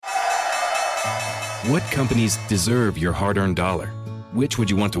What companies deserve your hard-earned dollar? Which would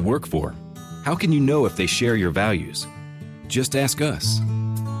you want to work for? How can you know if they share your values? Just ask us.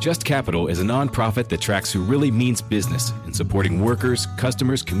 Just Capital is a nonprofit that tracks who really means business in supporting workers,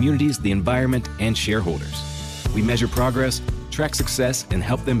 customers, communities, the environment, and shareholders. We measure progress, track success, and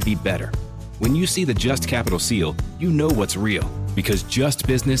help them be better. When you see the Just Capital seal, you know what's real, because just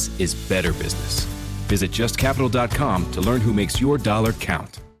business is better business. Visit justcapital.com to learn who makes your dollar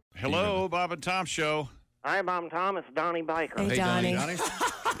count. Hello, Bob and Tom Show. Hi, Bob and Tom. It's Donnie Baker. Hey, Donnie. Hey.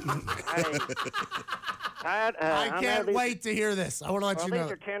 I can't wait to hear this. I want to let you know.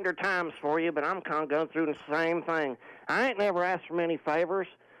 These are tender times for you, but I'm kind of going through the same thing. I ain't never asked for many favors,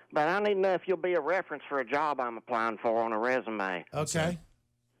 but I need to know if you'll be a reference for a job I'm applying for on a resume. Okay.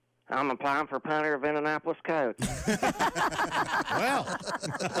 I'm applying for punter of Indianapolis Coach. Well.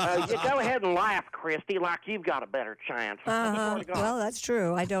 You go ahead and laugh, Christy, like you've got a better chance. Well, that's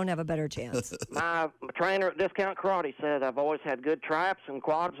true. I don't have a better chance. My trainer at Discount Karate said I've always had good traps and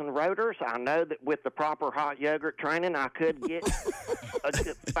quads and rotors. I know that with the proper hot yogurt training, I could get a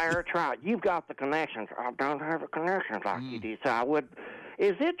fair try. You've got the connections. I don't have the connections like you do, so I would.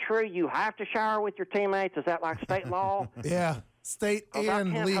 Is it true you have to shower with your teammates? Is that like state law? Yeah. State and I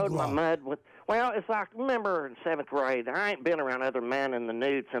can't league hold law. my mud with. Well, it's like, remember in 7th grade, I ain't been around other men in the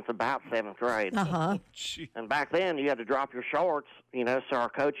nude since about 7th grade. Uh-huh. And back then, you had to drop your shorts, so our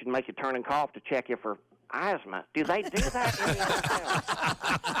coach would make you turn and cough to check you for asthma. Do they do that in the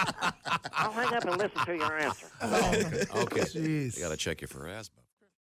NFL? I'll hang up and listen to your answer. Okay. Jeez. You got to check you for asthma.